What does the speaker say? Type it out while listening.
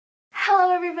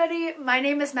everybody, my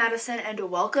name is Madison and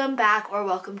welcome back or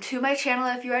welcome to my channel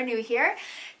if you are new here.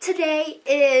 Today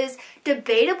is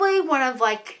debatably one of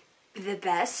the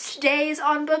best days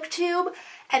on BookTube,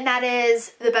 and that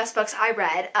is the best books I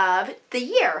read of the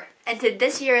year. And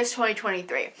this year is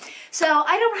 2023. So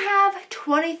I don't have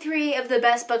 23 of the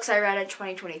best books I read in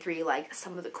 2023 like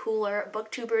some of the cooler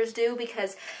booktubers do,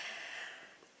 because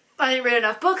I didn't read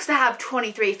enough books to have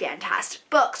 23 fantastic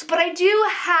books, but I do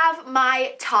have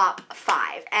my top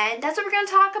 5, and that's what we're going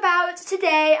to talk about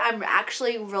today. I'm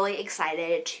actually really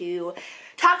excited to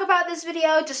talk about this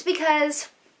video just because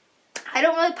I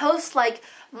don't really post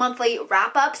monthly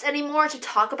wrap-ups anymore to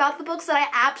talk about the books that I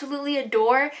absolutely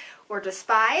adore or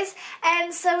despise,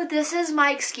 and so this is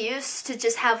my excuse to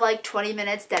just have 20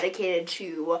 minutes dedicated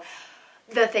to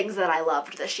the things that I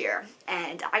loved this year,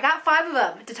 and I got 5 of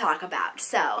them to talk about,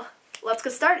 so let's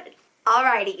get started.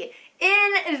 Alrighty,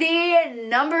 in the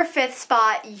number 5th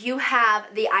spot, you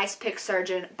have The Ice Pick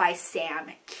Surgeon by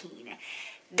Sam Keen.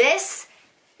 This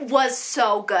was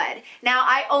so good. Now,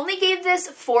 I only gave this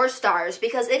 4 stars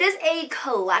because it is a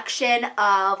collection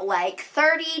of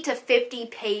 30 to 50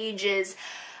 pages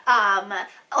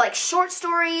short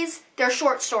stories. They're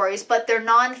short stories, but they're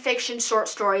nonfiction short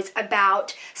stories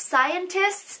about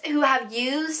scientists who have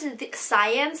used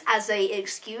science as an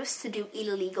excuse to do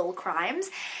illegal crimes,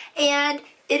 and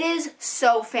it is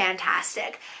so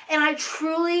fantastic. And I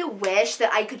truly wish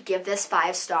that I could give this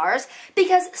 5 stars,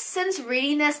 because since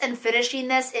reading this and finishing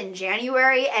this in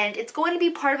January, and it's going to be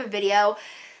part of a video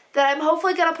that I'm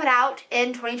hopefully going to put out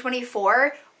in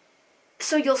 2024,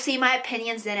 so you'll see my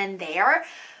opinions then and there.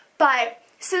 But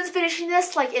since finishing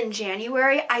this in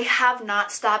January, I have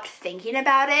not stopped thinking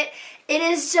about it. It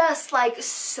is just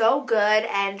so good,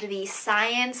 and the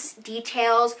science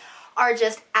details are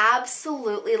just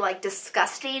absolutely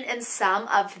disgusting in some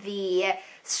of the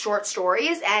short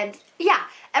stories. And yeah,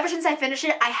 ever since I finished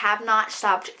it, I have not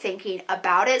stopped thinking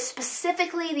about it.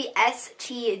 Specifically the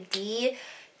STD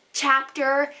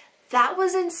chapter. That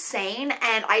was insane,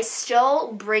 and I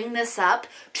still bring this up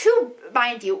to,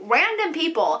 mind you, random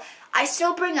people. I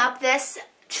still bring up this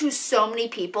to so many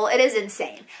people. It is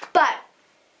insane. But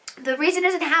the reason it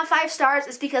doesn't have 5 stars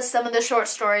is because some of the short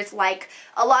stories, like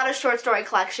a lot of short story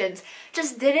collections,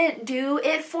 just didn't do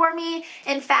it for me.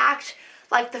 In fact,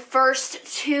 the first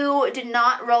 2 did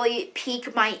not really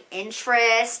pique my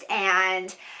interest,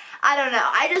 and I don't know.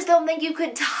 I just don't think you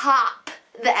could top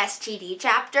the STD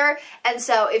chapter. And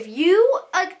so if you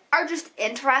are just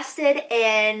interested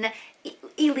in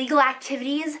illegal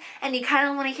activities and you kind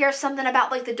of want to hear something about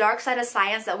the dark side of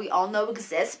science that we all know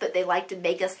exists, but they like to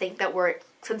make us think that we're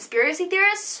conspiracy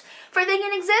theorists for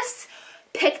thinking it exists,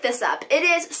 pick this up. It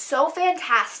is so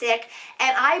fantastic,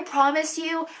 and I promise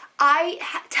you, I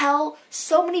tell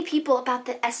so many people about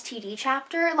the STD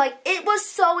chapter. It was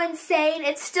so insane.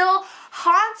 It still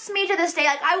haunts me to this day.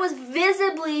 I was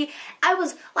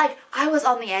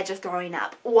on the edge of throwing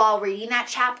up while reading that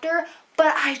chapter,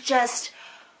 but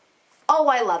oh,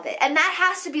 I love it. And that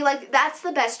has to be that's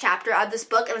the best chapter of this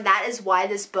book, and that is why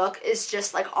this book is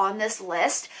just on this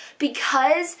list,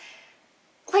 because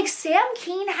Sam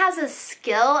Keen has a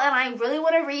skill, and I really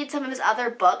want to read some of his other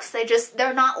books.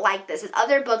 They're not like this. His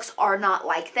other books are not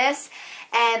like this,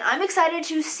 and I'm excited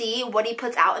to see what he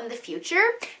puts out in the future,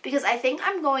 because I think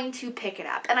I'm going to pick it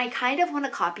up. And I kind of want a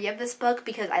copy of this book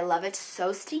because I love it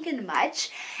so stinking much,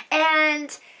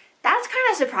 and that's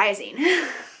kind of surprising.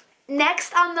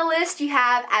 Next on the list, you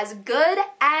have As Good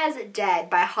as Dead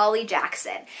by Holly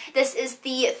Jackson. This is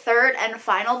the 3rd and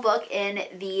final book in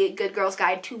the Good Girl's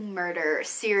Guide to Murder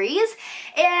series,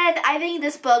 and I think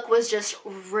this book was just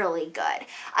really good.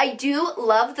 I do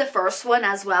love the first one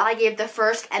as well. I gave the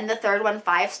first and the 3rd one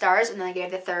 5 stars, and then I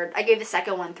gave the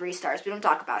second one 3 stars. We don't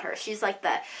talk about her. She is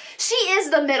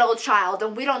the middle child,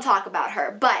 and we don't talk about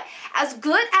her. But As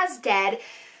Good as Dead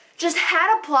just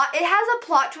had a plot. It has a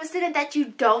plot twist in it that you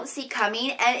don't see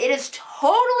coming, and it is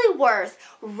totally worth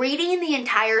reading the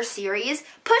entire series,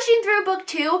 pushing through book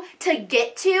 2 to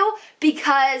get to,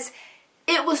 because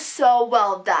it was so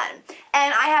well done.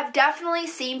 And I have definitely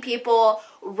seen people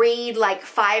read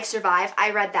 5 Survive.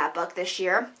 I read that book this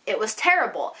year. It was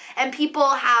terrible. And people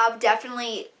have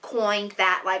definitely coined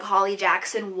that Holly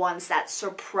Jackson wants that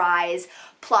surprise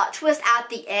plot twist at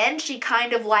the end. She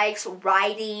kind of likes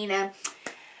writing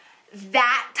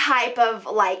that type of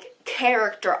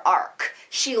character arc.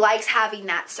 She likes having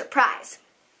that surprise.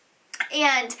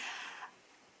 And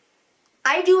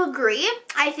I do agree.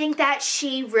 I think that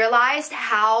she realized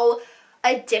how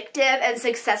addictive and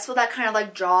successful that kind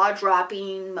of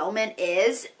jaw-dropping moment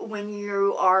is when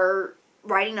you are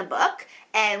writing a book,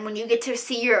 and when you get to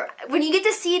see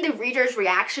the reader's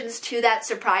reactions to that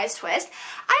surprise twist,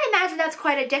 I imagine that's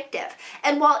quite addictive.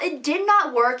 And while it did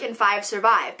not work in 5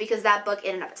 Survive, because that book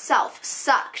in and of itself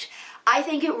sucked, I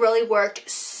think it really worked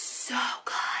so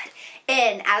good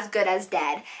in As Good as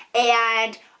Dead.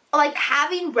 And like,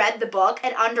 having read the book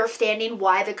and understanding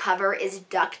why the cover is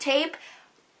duct tape,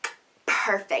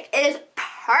 perfect. It is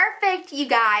perfect, you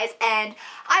guys, and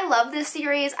I love this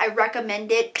series. I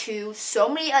recommend it to so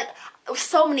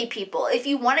many people. If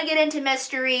you want to get into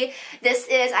mystery, this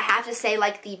is, I have to say,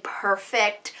 like the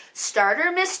perfect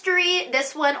starter mystery.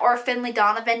 This one or Finley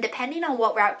Donovan, depending on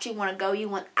what route you want to go. You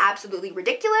want absolutely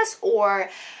ridiculous or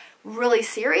really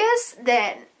serious,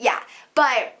 then yeah.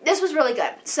 But this was really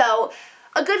good. So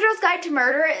A Good Girl's Guide to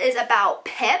Murder is about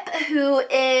Pip, who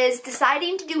is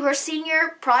deciding to do her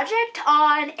senior project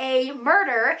on a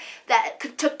murder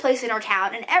that took place in her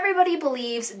town, and everybody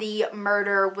believes the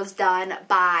murder was done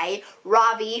by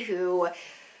Ravi, who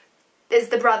is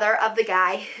the brother of the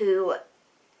guy who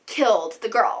killed the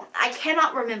girl. I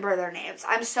cannot remember their names.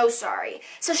 I'm so sorry.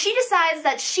 So she decides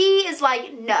that she is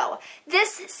like, no, this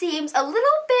seems a little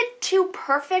bit too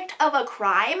perfect of a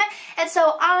crime, and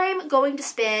so I'm going to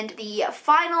spend the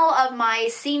final of my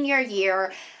senior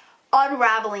year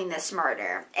unraveling this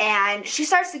murder. And she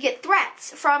starts to get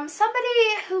threats from somebody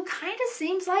who kind of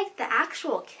seems like the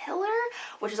actual killer,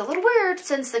 which is a little weird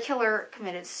since the killer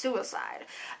committed suicide.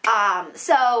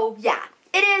 So yeah.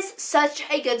 It is such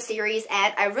a good series,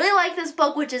 and I really like this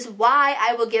book, which is why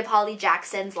I will give Holly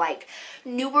Jackson's, like,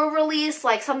 newer release,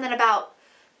 like, something about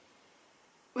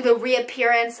the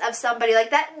reappearance of somebody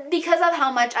like that, because of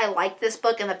how much I like this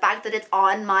book and the fact that it's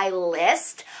on my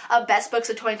list of best books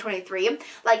of 2023.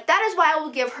 Like, that is why I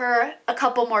will give her a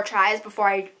couple more tries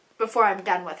before I'm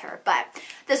done with her. But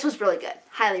this was really good.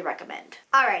 Highly recommend.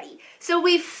 Alrighty, so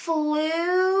we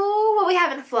flew, well, we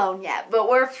haven't flown yet, but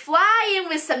we're flying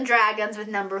with some dragons with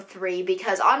number 3,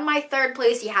 because on my 3rd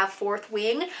place you have Fourth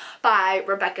Wing by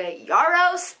Rebecca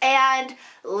Yarros. And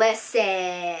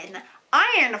listen,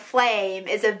 Iron Flame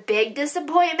is a big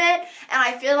disappointment, and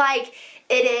I feel like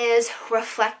it is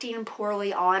reflecting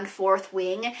poorly on Fourth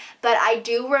Wing, but I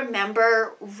do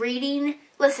remember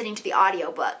listening to the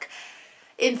audiobook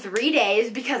in 3 days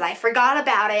because I forgot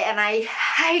about it and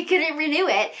I couldn't renew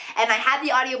it, and I had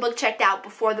the audiobook checked out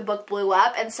before the book blew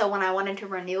up, and so when I wanted to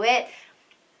renew it,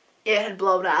 it had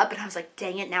blown up, and I was like,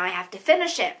 dang it, now I have to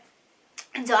finish it.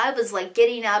 And so I was like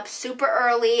getting up super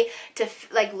early to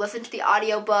like listen to the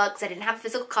audiobooks. I didn't have a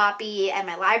physical copy, and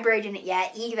my library didn't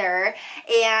yet either,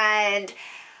 and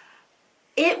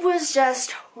it was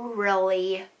just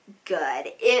really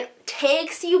good. It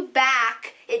takes you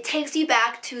back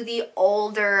to the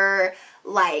older,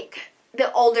 like, the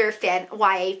older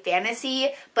YA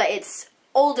fantasy, but it's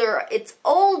older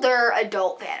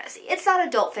adult fantasy. It's not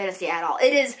adult fantasy at all.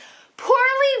 It is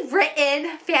poorly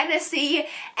written fantasy,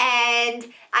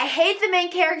 and I hate the main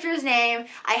character's name.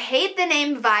 I hate the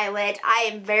name Violet. I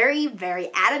am very, very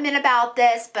adamant about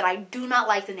this, but I do not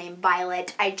like the name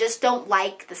Violet. I just don't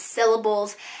like the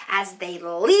syllables as they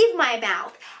leave my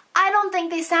mouth. I don't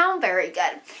think they sound very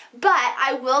good, but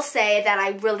I will say that I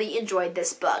really enjoyed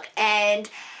this book, and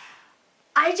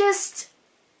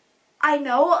I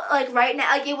know, like, right now,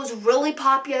 like, it was really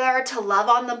popular to love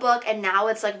on the book, and now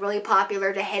it's, like, really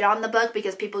popular to hate on the book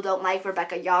because people don't like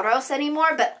Rebecca Yarros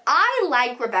anymore, but I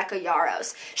like Rebecca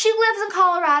Yarros. She lives in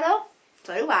Colorado,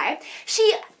 so do I.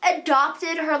 She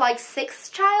adopted her, like,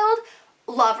 6th child.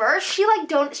 Love her. She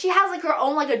has, like, her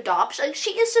own, like, adoption. Like,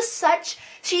 she is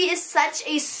such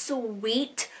a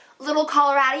sweet little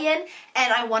Coloradian,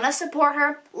 and I want to support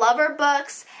her. Love her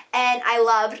books, and I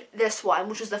loved this one,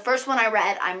 which was the first one I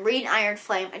read. I'm reading Iron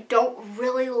Flame. I don't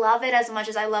really love it as much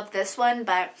as I love this one,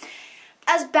 but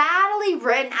as badly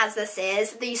written as this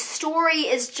is, the story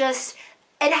is just,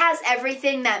 it has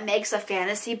everything that makes a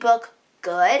fantasy book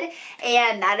good,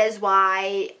 and that is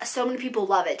why so many people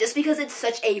love it, just because it's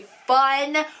such a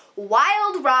fun,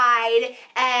 wild ride.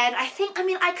 And I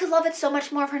could love it so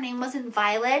much more if her name wasn't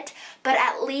Violet, but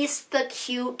at least the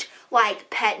cute,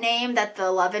 like, pet name that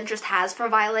the love interest has for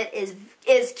Violet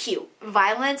is cute.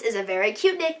 Violence is a very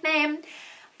cute nickname.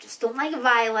 I just don't like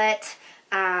Violet,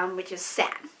 which is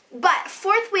sad. But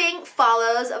Fourth Wing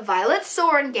follows Violet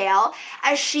Sorrengail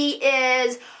as she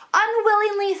is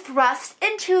unwillingly thrust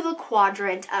into the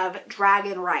quadrant of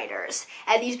dragon riders.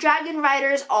 And these dragon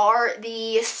riders are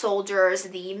the soldiers,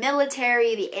 the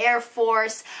military, the air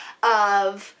force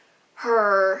of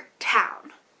her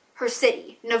town, her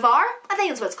city. Navarre? I think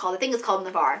that's what it's called. I think it's called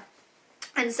Navarre.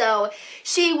 And so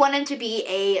she wanted to be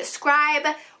a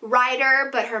scribe writer,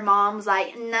 but her mom's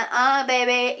like, "Nuh-uh,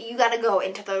 baby, you gotta go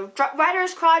into the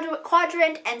writer's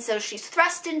quadrant." And so she's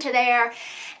thrust into there,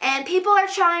 and people are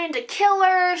trying to kill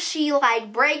her. She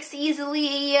like breaks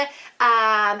easily,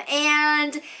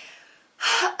 and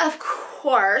of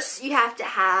course you have to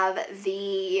have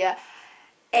the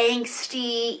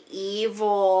angsty,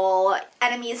 evil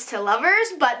enemies to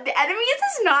lovers, but the enemies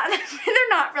is not, they're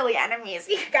not really enemies,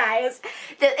 you guys.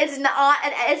 It's not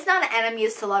an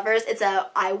enemies to lovers, it's a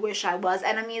I wish I was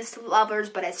enemies to lovers,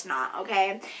 but it's not,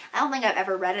 okay? I don't think I've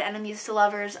ever read an enemies to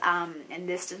lovers, and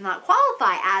this does not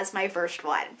qualify as my first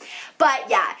one. But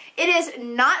yeah, it is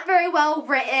not very well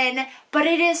written, but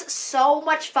it is so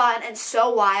much fun and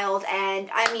so wild, and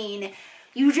I mean,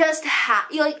 you just have,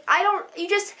 if you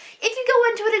go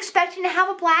into it expecting to have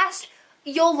a blast,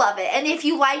 you'll love it. And if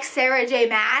you like Sarah J.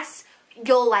 Maas,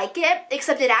 you'll like it,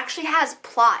 except it actually has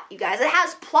plot, you guys. It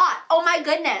has plot. Oh my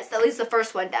goodness. At least the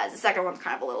first one does. The second one's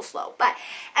kind of a little slow. But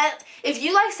if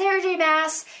you like Sarah J.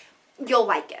 Maas, you'll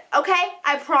like it, okay?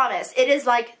 I promise. It is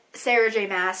like Sarah J.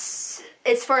 Maas.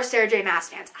 It's for Sarah J. Maas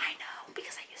fans. I know,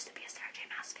 because I used to be a Sarah J.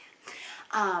 Maas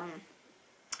fan.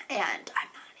 And I'm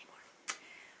not.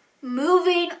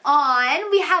 Moving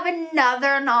on, we have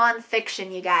another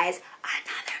nonfiction, you guys.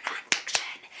 Another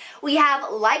nonfiction. We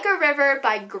have Like a River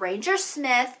by Granger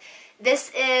Smith.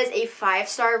 This is a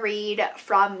 5-star read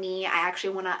from me. I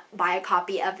actually want to buy a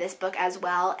copy of this book as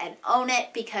well and own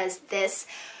it, because this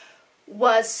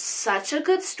was such a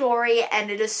good story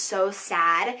and it is so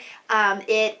sad.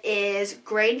 It is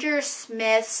Granger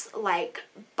Smith's like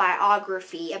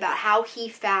biography about how he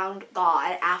found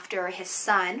God after his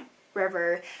son,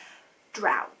 River,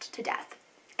 drowned to death.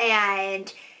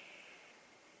 And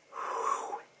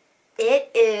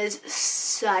it is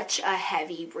such a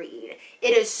heavy read.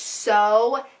 It is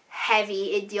so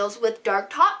heavy. It deals with dark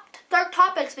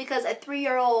topics because a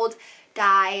 3-year-old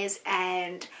dies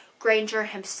and Granger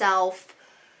himself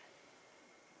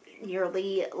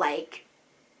nearly like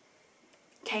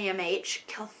KMH,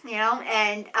 you know,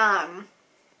 and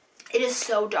it is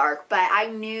so dark, but I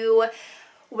knew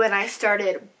when I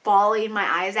started bawling my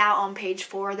eyes out on page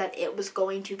 4 that it was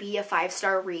going to be a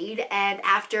 5-star read. And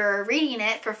after reading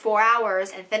it for 4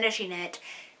 hours and finishing it,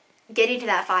 getting to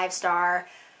that 5-star,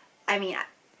 I mean,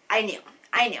 I knew.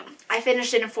 I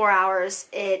finished it in 4 hours.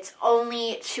 It's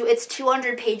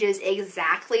 200 pages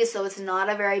exactly, so it's not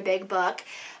a very big book,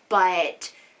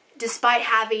 but despite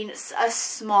having a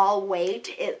small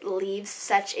weight, it leaves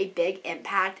such a big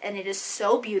impact, and it is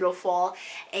so beautiful,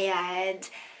 and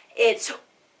it's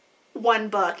one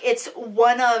book. It's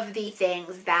one of the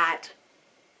things that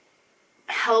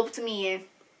helped me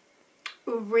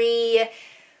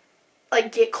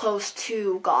get close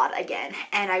to God again,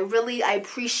 and I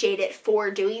appreciate it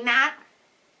for doing that.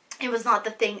 It was not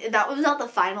the thing, that was not the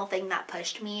final thing that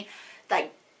pushed me,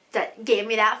 that gave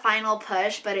me that final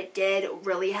push, but it did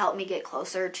really help me get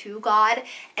closer to God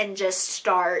and just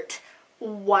start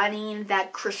wanting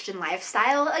that Christian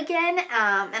lifestyle again,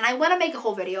 and I want to make a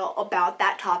whole video about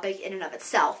that topic in and of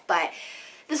itself, but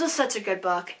this was such a good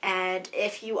book. And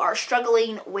if you are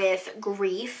struggling with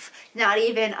grief, not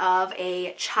even of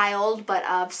a child, but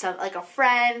of like a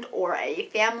friend or a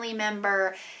family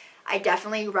member, I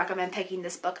definitely recommend picking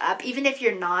this book up. Even if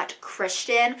you're not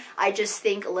Christian, I just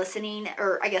think listening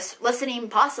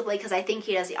possibly, because I think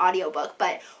he does the audiobook,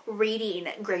 but reading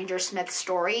Granger Smith's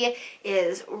story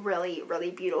is really,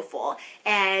 really beautiful.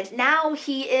 And now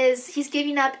he's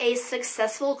giving up a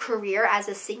successful career as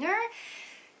a singer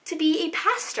to be a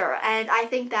pastor. And I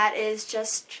think that is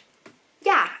just,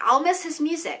 yeah, I'll miss his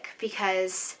music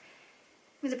because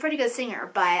he's a pretty good singer,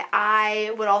 but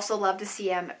I would also love to see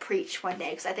him preach one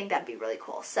day because I think that'd be really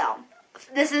cool. So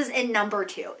this is in number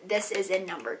 2.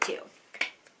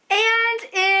 And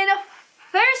in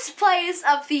first place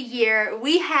of the year,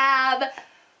 we have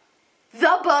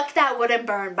The Book That Wouldn't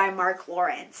Burn by Mark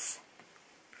Lawrence.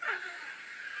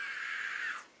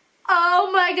 Oh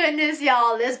my goodness,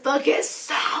 y'all, this book is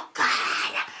so good.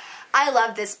 I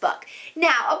love this book.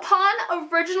 Now, upon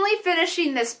originally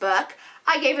finishing this book,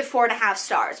 I gave it 4.5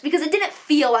 stars because it didn't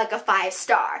feel like a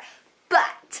 5-star.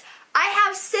 But I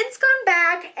have since gone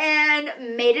back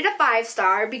and made it a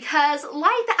 5-star because,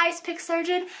 like the Ice Pick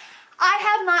Surgeon, I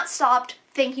have not stopped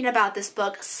thinking about this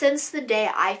book since the day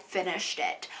I finished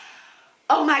it.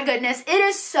 Oh my goodness, it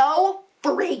is so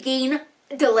freaking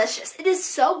delicious. It is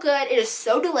so good. It is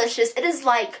so delicious. It is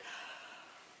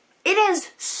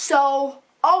so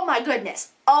Oh my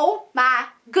goodness. Oh my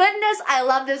goodness. I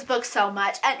love this book so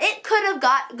much. And it could have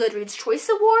got Goodreads Choice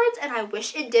Awards, and I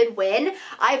wish it did win.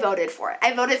 I voted for it.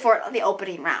 I voted for it on the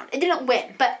opening round. It didn't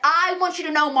win, but I want you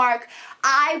to know, Mark,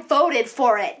 I voted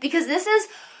for it because this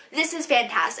is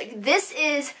fantastic. This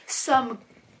is some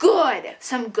good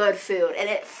food, and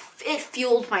it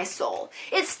fueled my soul.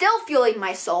 It's still fueling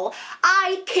my soul.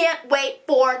 I can't wait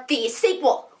for the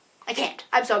sequel. I can't.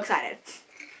 I'm so excited.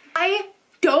 I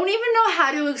don't even know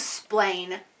how to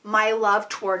explain my love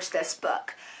towards this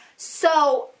book.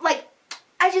 So, like,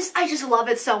 I just love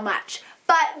it so much.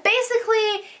 But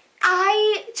basically,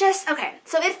 okay,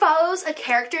 so it follows a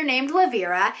character named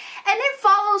Lavira, and it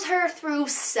follows her through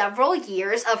several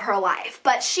years of her life.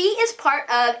 But she is part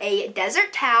of a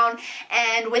desert town,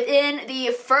 and within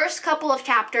the first couple of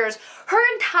chapters, her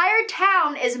entire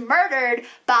town is murdered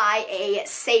by a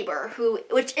saber,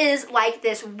 which is like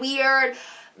this weird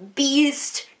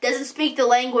beast, doesn't speak the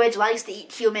language, likes to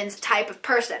eat humans type of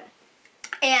person.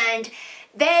 And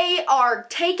they are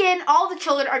taken, all the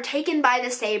children are taken by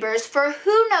the sabers for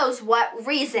who knows what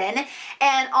reason,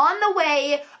 and on the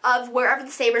way of wherever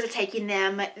the sabers are taking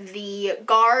them, the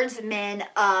guardsmen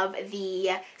of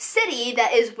the city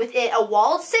that is within a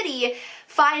walled city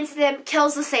finds them,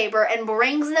 kills the saber, and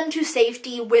brings them to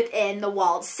safety within the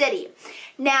walled city.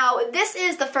 Now, this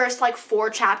is the first, like, 4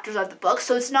 chapters of the book,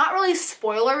 so it's not really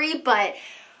spoilery, but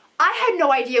I had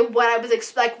no idea what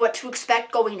to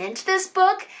expect going into this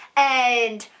book,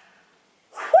 and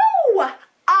whoo!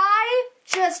 I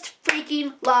just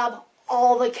freaking love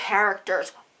all the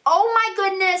characters. Oh my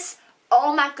goodness,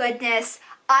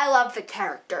 I love the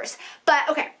characters. But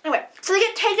okay, anyway, so they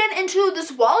get taken into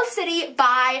this walled city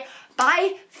by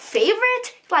my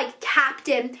favorite, like,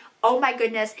 captain. Oh my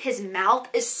goodness, his mouth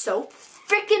is so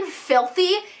freaking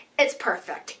filthy. It's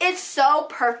perfect. It's so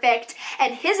perfect.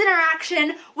 And his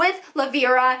interaction with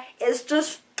Lavira is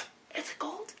just, it's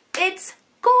gold. It's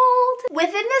gold.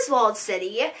 Within this walled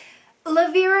city,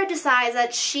 Lavira decides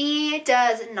that she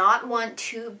does not want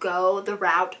to go the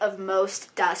route of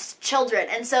most dust children.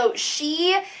 And so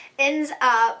she ends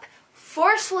up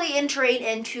forcefully entering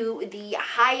into the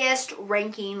highest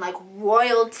ranking, like,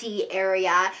 royalty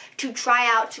area to try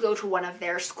out to go to one of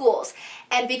their schools.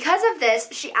 And because of this,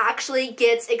 she actually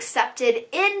gets accepted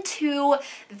into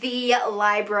the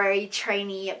library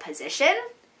trainee position.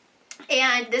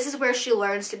 And this is where she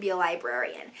learns to be a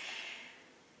librarian.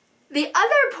 The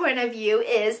other point of view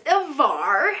is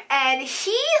Ivar, and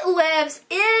he lives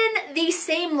in the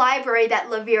same library that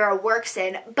Lavira works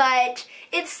in, but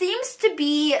it seems to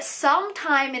be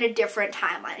sometime in a different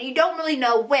timeline. You don't really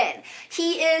know when.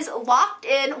 He is locked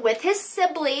in with his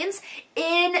siblings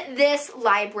in this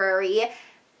library,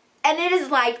 and it is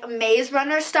like Maze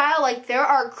Runner style. Like, there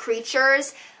are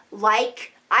creatures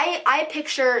like, I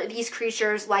picture these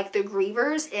creatures like the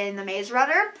Grievers in the Maze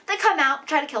Runner. They come out,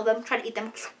 try to kill them, try to eat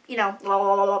them, you know,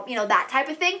 that type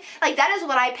of thing. Like, that is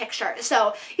what I picture.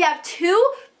 So you have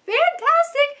 2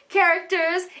 fantastic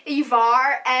characters,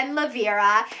 Ivar and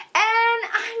Lavira, and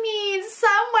I mean,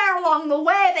 somewhere along the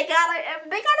way they gotta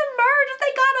merge,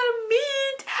 they gotta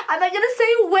meet. I'm not gonna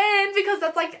say when because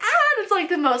that's like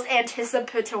the most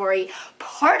anticipatory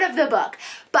part of the book.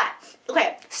 But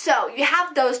okay, so you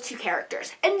have those 2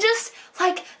 characters, and just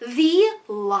like the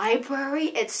library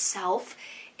itself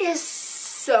is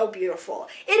so beautiful.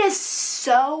 It is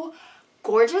so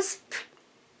gorgeous.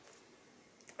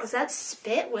 Was that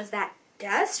spit? Was that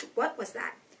dust? What was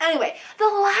that? Anyway, the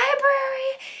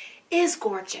library is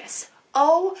gorgeous.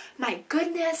 Oh my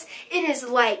goodness. It is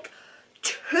like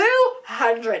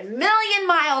 200 million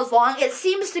miles long. It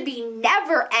seems to be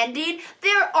never ending.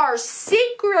 There are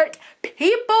secret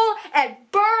people and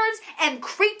birds and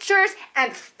creatures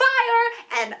and fire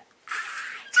and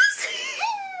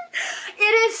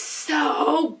it is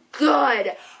so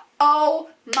good. Oh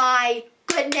my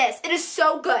goodness, it is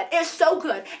so good. It is so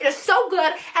good. It is so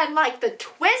good. And like the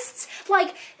twists,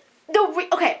 like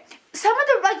okay, some of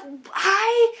the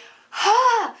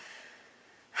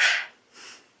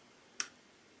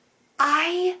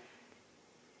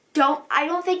I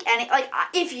don't think any, like,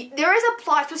 if there is a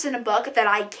plot twist in a book that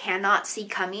I cannot see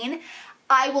coming,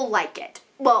 I will like it.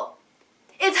 Well,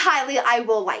 it's highly, I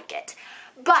will like it.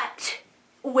 But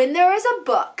when there is a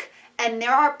book and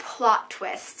there are plot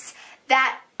twists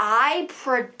that I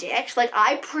predict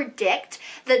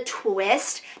the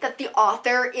twist that the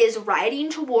author is writing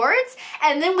towards,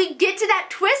 and then we get to that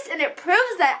twist and it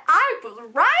proves that I was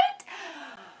right,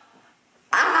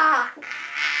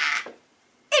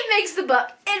 it makes the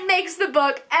book. It makes the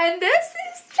book. And this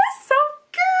is just so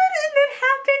good. And it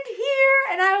happened here.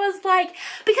 And and I was like,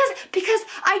 because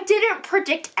I didn't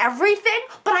predict everything,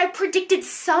 but I predicted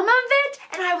some of it,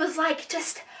 and I was like,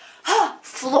 just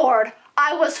floored.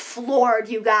 I was floored,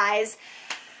 you guys.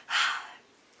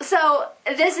 So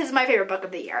this is my favorite book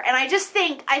of the year, and I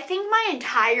think my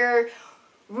entire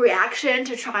reaction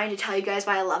to trying to tell you guys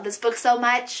why I love this book so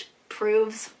much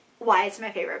proves why it's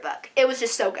my favorite book. It was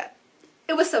just so good.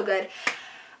 It was so good.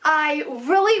 I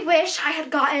really wish I had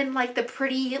gotten like the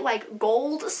pretty like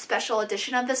gold special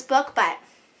edition of this book, but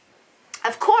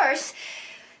of course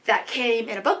that came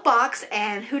in a book box,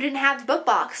 and who didn't have the book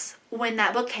box when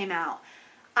that book came out?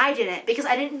 I didn't, because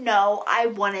I didn't know I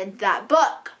wanted that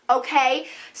book, okay?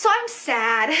 So I'm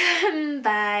sad,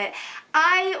 but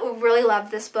I really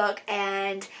love this book,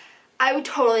 and I would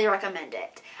totally recommend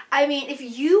it. I mean, if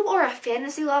you are a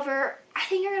fantasy lover, I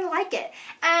think you're going to like it.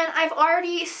 And I've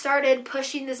already started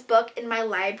pushing this book in my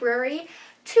library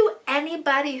to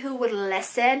anybody who would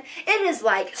listen. It is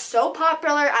like so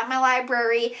popular at my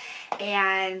library,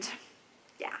 and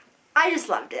yeah, I just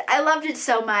loved it. I loved it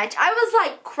so much. I was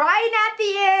like crying at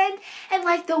the end, and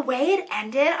like the way it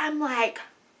ended, I'm like,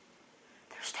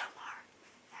 there's still more.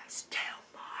 There's still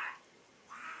more.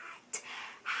 What?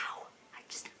 How? I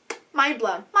just, mind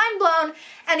blown. Mind blown.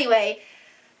 Anyway,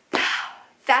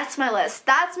 that's my list.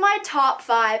 That's my top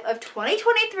 5 of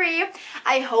 2023.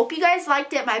 I hope you guys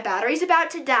liked it. My battery's about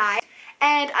to die.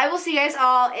 And I will see you guys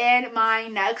all in my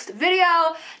next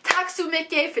video.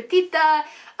 Taksumike fetita.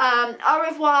 Au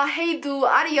revoir. Hey do.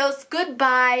 Adios.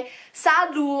 Goodbye.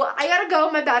 Salut. I gotta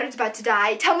go. My battery's about to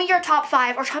die. Tell me your top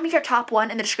 5 or tell me your top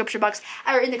 1 in the description box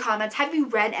or in the comments. Have you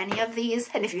read any of these?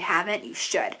 And if you haven't, you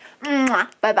should.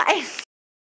 Bye-bye.